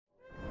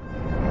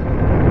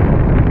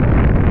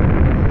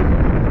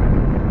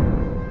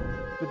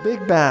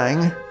Big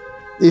Bang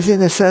is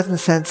in a certain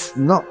sense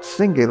not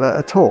singular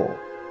at all.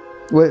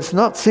 Well, it's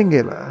not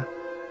singular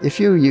if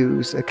you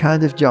use a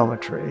kind of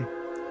geometry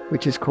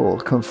which is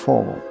called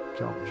conformal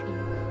geometry.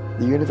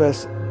 The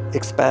universe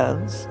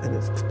expands and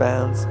it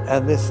expands,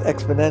 and this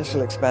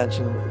exponential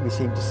expansion we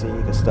seem to see,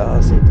 the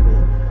stars seem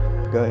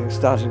to be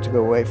starting to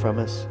go away from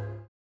us.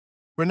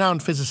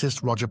 Renowned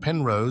physicist Roger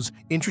Penrose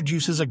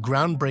introduces a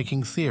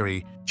groundbreaking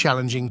theory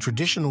challenging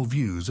traditional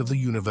views of the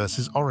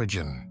universe's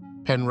origin.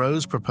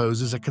 Penrose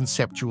proposes a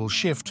conceptual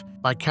shift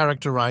by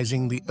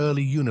characterizing the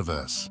early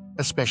universe,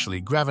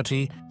 especially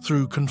gravity,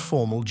 through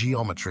conformal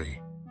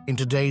geometry. In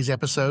today's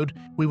episode,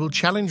 we will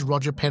challenge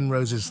Roger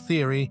Penrose's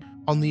theory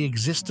on the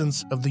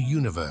existence of the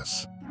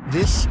universe.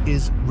 This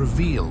is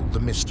Reveal the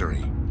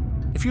Mystery.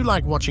 If you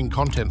like watching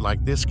content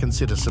like this,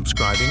 consider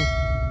subscribing.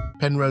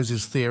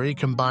 Penrose's theory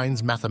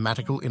combines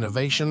mathematical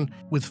innovation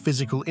with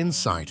physical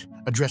insight,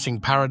 addressing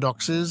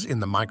paradoxes in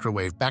the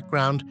microwave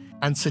background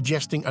and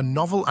suggesting a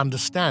novel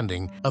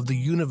understanding of the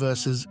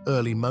universe's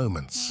early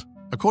moments.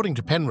 According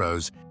to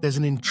Penrose, there's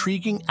an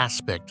intriguing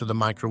aspect to the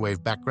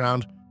microwave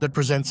background that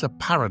presents a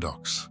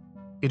paradox.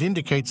 It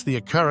indicates the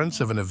occurrence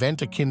of an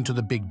event akin to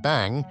the Big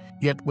Bang,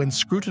 yet when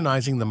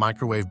scrutinizing the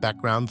microwave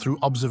background through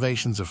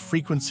observations of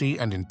frequency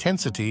and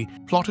intensity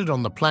plotted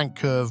on the Planck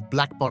curve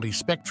blackbody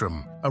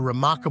spectrum, a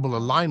remarkable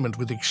alignment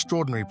with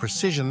extraordinary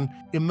precision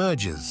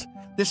emerges.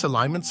 This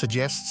alignment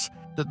suggests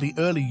that the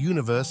early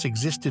universe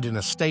existed in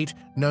a state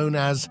known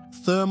as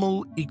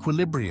thermal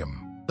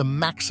equilibrium, the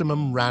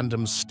maximum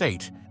random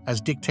state, as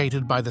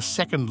dictated by the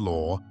second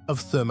law of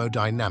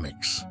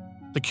thermodynamics.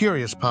 The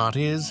curious part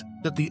is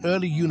that the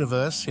early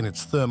universe in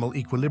its thermal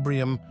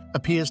equilibrium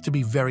appears to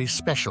be very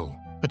special,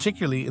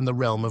 particularly in the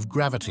realm of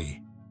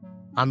gravity.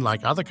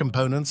 Unlike other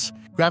components,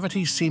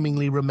 gravity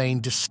seemingly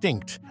remained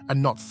distinct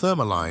and not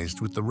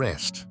thermalized with the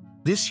rest.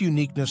 This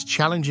uniqueness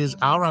challenges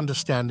our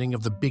understanding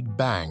of the Big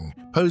Bang,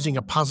 posing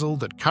a puzzle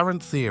that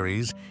current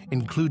theories,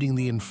 including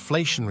the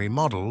inflationary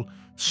model,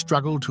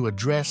 struggle to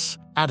address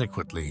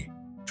adequately.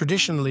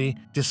 Traditionally,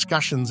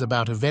 discussions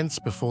about events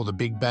before the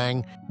Big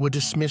Bang were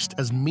dismissed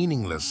as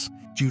meaningless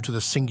due to the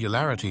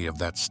singularity of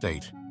that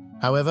state.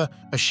 However,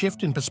 a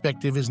shift in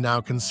perspective is now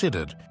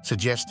considered,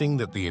 suggesting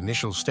that the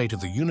initial state of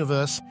the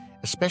universe,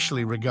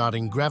 especially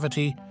regarding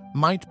gravity,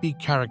 might be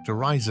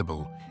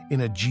characterizable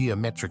in a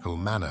geometrical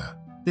manner.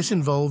 This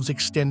involves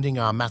extending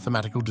our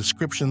mathematical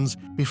descriptions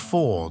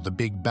before the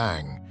Big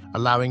Bang,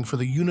 allowing for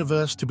the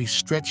universe to be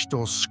stretched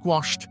or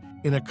squashed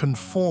in a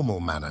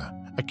conformal manner,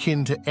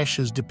 akin to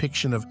Escher's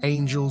depiction of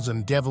angels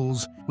and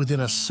devils within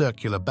a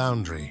circular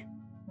boundary.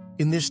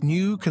 In this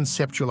new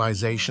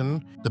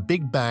conceptualization, the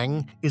Big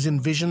Bang is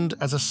envisioned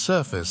as a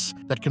surface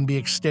that can be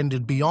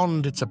extended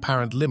beyond its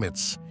apparent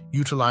limits,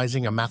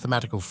 utilizing a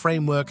mathematical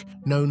framework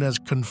known as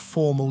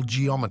conformal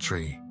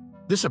geometry.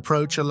 This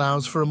approach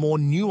allows for a more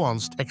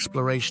nuanced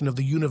exploration of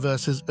the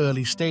universe's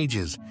early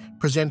stages,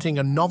 presenting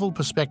a novel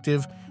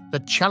perspective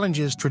that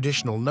challenges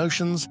traditional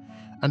notions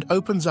and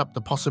opens up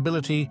the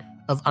possibility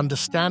of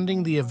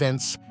understanding the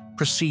events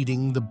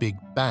preceding the Big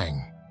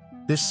Bang.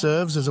 This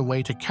serves as a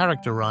way to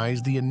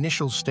characterize the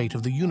initial state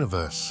of the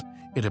universe.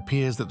 It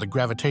appears that the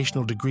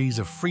gravitational degrees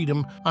of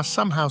freedom are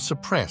somehow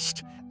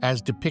suppressed,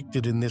 as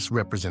depicted in this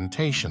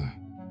representation.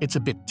 It's a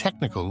bit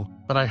technical,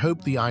 but I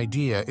hope the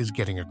idea is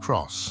getting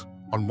across.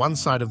 On one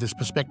side of this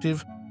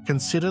perspective,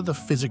 consider the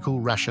physical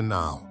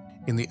rationale.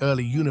 In the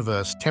early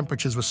universe,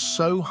 temperatures were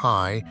so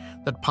high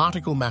that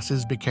particle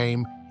masses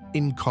became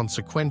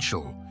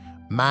inconsequential.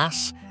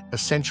 Mass,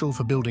 essential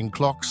for building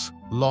clocks,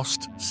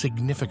 lost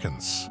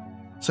significance.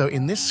 So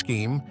in this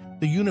scheme,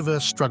 the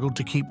universe struggled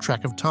to keep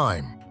track of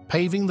time,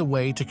 paving the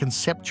way to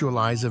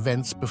conceptualize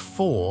events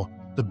before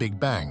the Big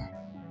Bang.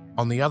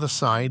 On the other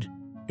side,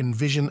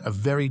 envision a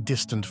very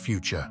distant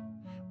future,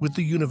 with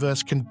the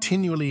universe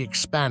continually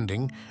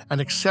expanding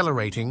and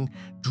accelerating,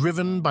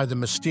 driven by the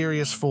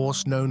mysterious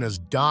force known as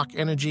dark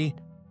energy.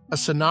 A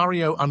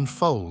scenario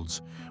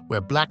unfolds where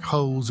black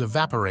holes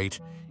evaporate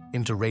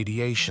into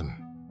radiation.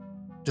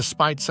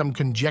 Despite some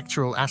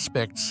conjectural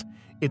aspects,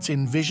 it's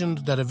envisioned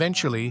that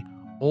eventually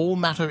all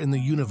matter in the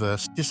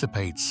universe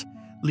dissipates,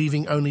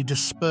 leaving only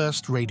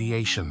dispersed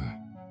radiation.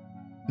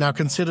 Now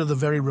consider the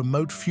very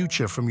remote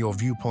future from your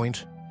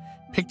viewpoint.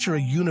 Picture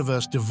a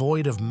universe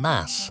devoid of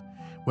mass,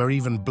 where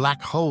even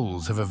black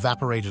holes have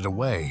evaporated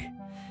away.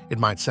 It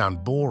might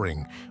sound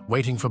boring,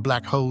 waiting for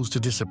black holes to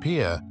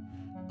disappear,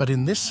 but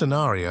in this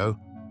scenario,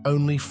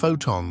 only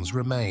photons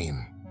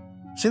remain.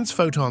 Since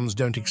photons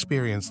don't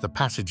experience the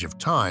passage of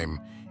time,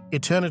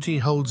 eternity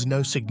holds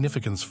no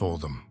significance for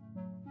them.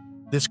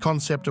 This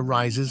concept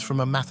arises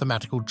from a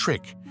mathematical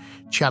trick,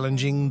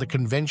 challenging the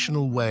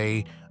conventional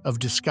way of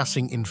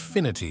discussing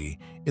infinity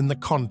in the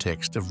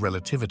context of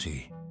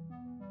relativity.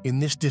 In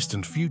this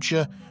distant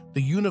future,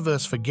 the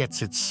universe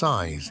forgets its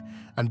size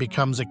and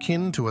becomes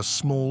akin to a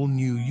small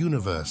new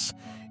universe,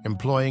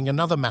 employing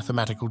another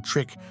mathematical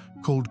trick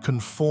called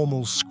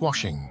conformal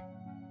squashing.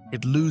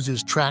 It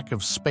loses track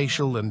of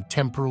spatial and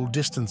temporal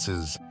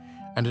distances,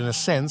 and in a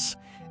sense,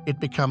 it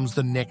becomes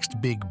the next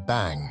Big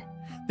Bang.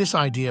 This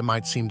idea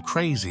might seem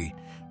crazy,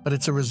 but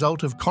it's a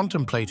result of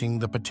contemplating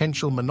the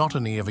potential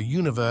monotony of a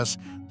universe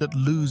that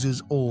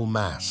loses all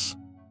mass.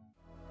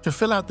 To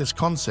fill out this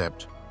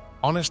concept,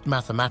 honest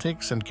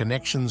mathematics and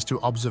connections to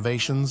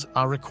observations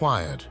are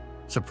required.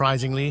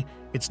 Surprisingly,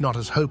 it's not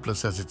as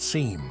hopeless as it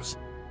seems.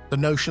 The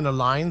notion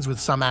aligns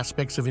with some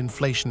aspects of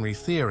inflationary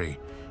theory,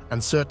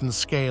 and certain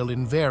scale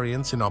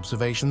invariance in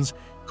observations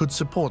could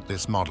support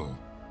this model.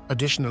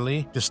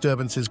 Additionally,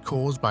 disturbances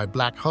caused by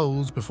black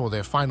holes before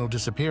their final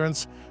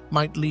disappearance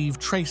might leave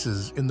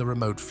traces in the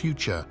remote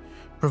future,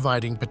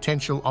 providing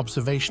potential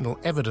observational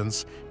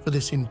evidence for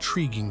this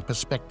intriguing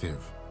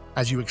perspective.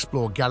 As you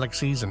explore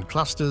galaxies and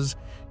clusters,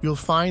 you'll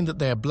find that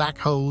their black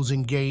holes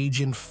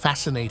engage in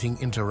fascinating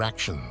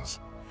interactions.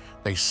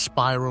 They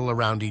spiral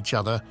around each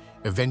other,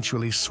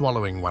 eventually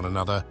swallowing one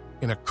another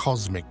in a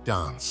cosmic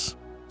dance.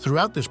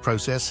 Throughout this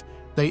process,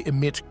 they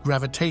emit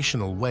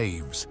gravitational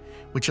waves,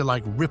 which are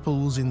like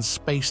ripples in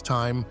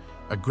space-time,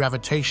 a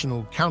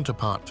gravitational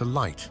counterpart to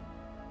light.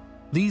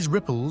 These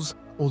ripples,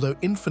 although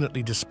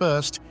infinitely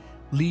dispersed,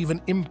 leave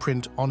an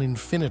imprint on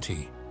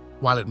infinity.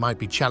 While it might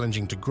be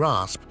challenging to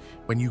grasp,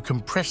 when you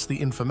compress the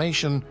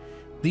information,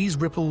 these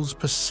ripples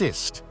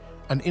persist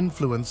and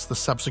influence the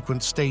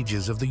subsequent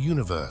stages of the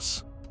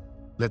universe.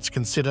 Let's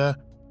consider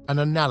an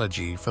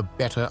analogy for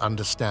better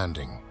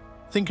understanding.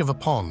 Think of a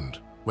pond.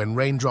 When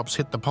raindrops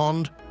hit the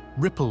pond,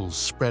 ripples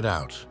spread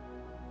out.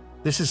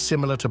 This is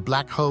similar to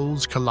black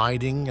holes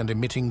colliding and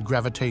emitting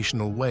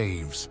gravitational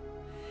waves.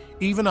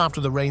 Even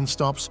after the rain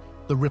stops,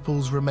 the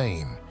ripples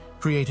remain,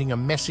 creating a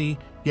messy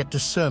yet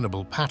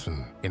discernible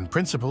pattern. In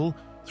principle,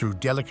 through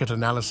delicate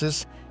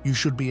analysis, you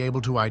should be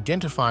able to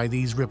identify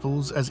these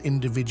ripples as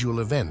individual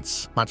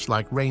events, much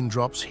like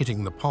raindrops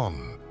hitting the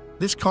pond.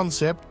 This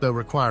concept, though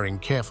requiring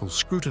careful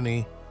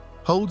scrutiny,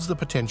 holds the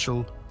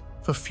potential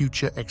for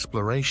future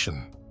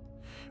exploration.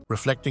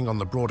 Reflecting on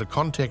the broader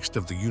context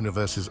of the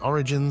universe's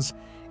origins,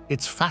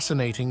 it's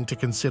fascinating to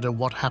consider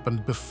what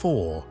happened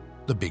before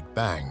the Big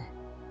Bang.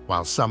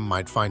 While some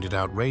might find it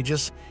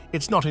outrageous,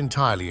 it's not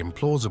entirely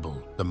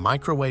implausible. The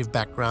microwave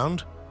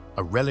background,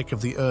 a relic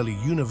of the early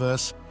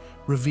universe,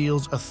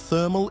 reveals a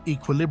thermal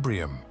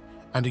equilibrium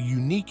and a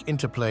unique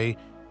interplay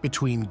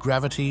between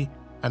gravity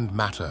and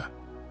matter.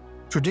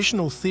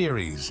 Traditional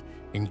theories,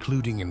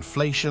 including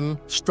inflation,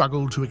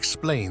 struggle to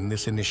explain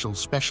this initial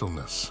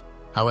specialness.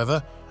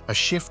 However, a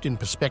shift in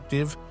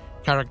perspective,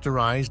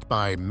 characterized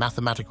by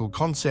mathematical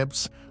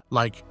concepts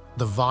like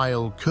the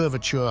Weyl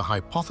curvature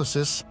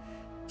hypothesis,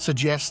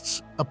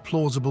 suggests a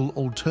plausible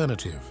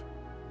alternative.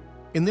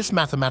 In this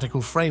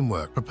mathematical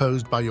framework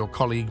proposed by your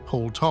colleague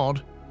Paul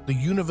Todd, the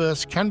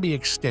universe can be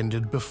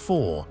extended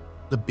before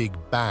the Big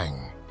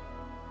Bang.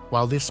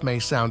 While this may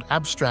sound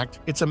abstract,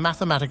 it's a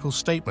mathematical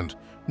statement,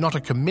 not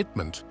a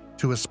commitment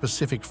to a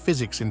specific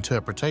physics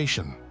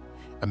interpretation.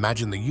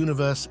 Imagine the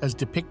universe as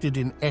depicted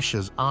in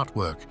Escher's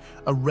artwork,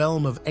 a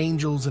realm of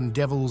angels and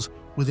devils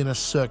within a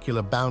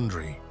circular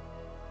boundary.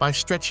 By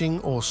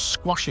stretching or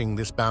squashing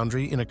this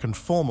boundary in a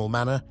conformal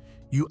manner,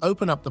 you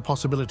open up the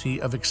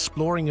possibility of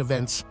exploring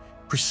events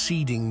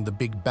preceding the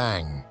Big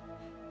Bang,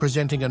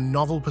 presenting a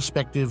novel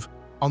perspective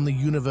on the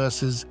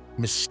universe's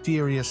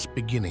mysterious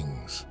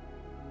beginnings.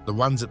 The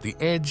ones at the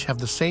edge have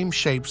the same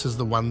shapes as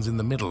the ones in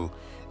the middle.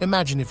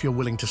 Imagine if you're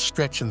willing to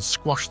stretch and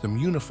squash them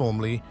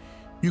uniformly,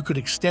 you could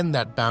extend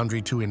that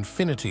boundary to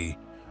infinity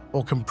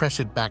or compress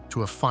it back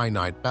to a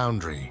finite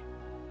boundary.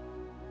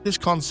 This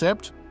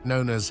concept,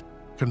 known as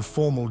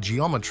conformal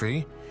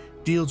geometry,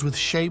 deals with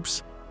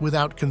shapes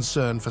without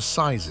concern for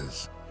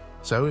sizes.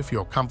 So if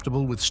you're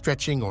comfortable with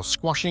stretching or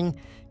squashing,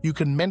 you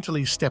can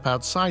mentally step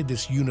outside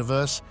this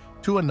universe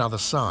to another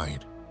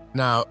side.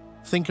 Now,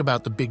 think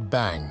about the Big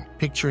Bang,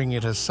 picturing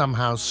it as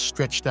somehow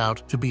stretched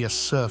out to be a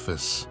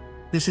surface.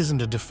 This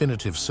isn't a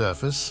definitive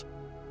surface.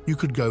 You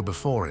could go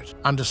before it.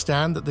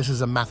 Understand that this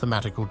is a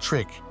mathematical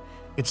trick.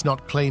 It's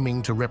not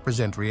claiming to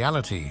represent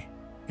reality.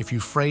 If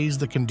you phrase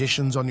the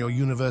conditions on your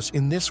universe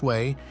in this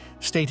way,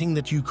 stating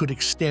that you could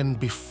extend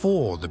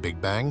before the Big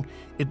Bang,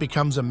 it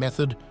becomes a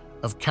method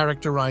of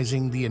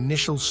characterizing the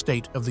initial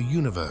state of the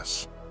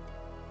universe.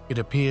 It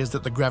appears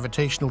that the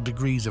gravitational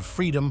degrees of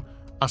freedom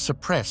are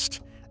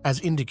suppressed, as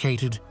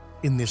indicated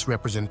in this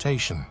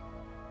representation.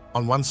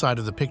 On one side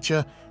of the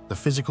picture, the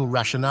physical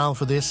rationale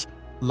for this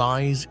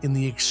lies in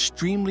the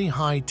extremely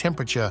high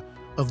temperature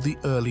of the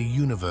early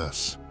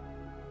universe.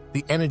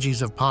 The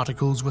energies of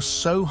particles were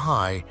so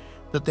high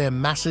that their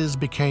masses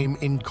became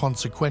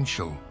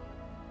inconsequential.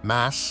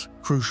 Mass,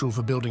 crucial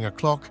for building a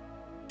clock,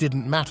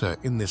 didn't matter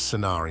in this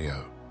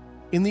scenario.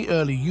 In the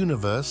early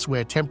universe,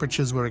 where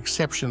temperatures were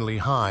exceptionally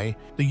high,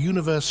 the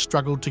universe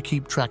struggled to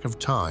keep track of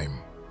time.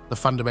 The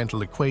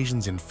fundamental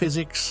equations in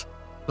physics,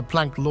 the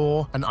Planck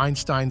law and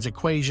Einstein's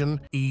equation,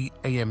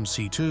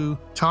 E=mc2,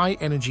 tie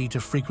energy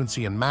to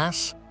frequency and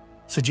mass,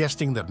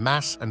 suggesting that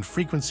mass and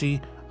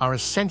frequency are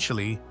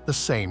essentially the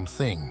same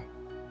thing.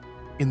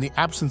 In the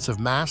absence of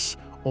mass,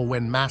 or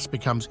when mass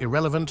becomes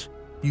irrelevant,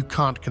 you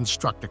can't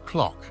construct a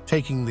clock.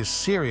 Taking this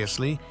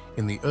seriously,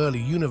 in the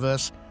early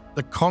universe,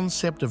 the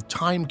concept of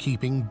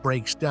timekeeping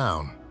breaks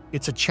down.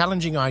 It's a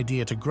challenging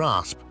idea to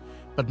grasp,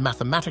 but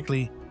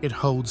mathematically it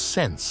holds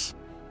sense,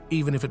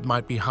 even if it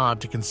might be hard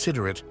to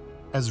consider it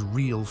as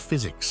real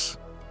physics.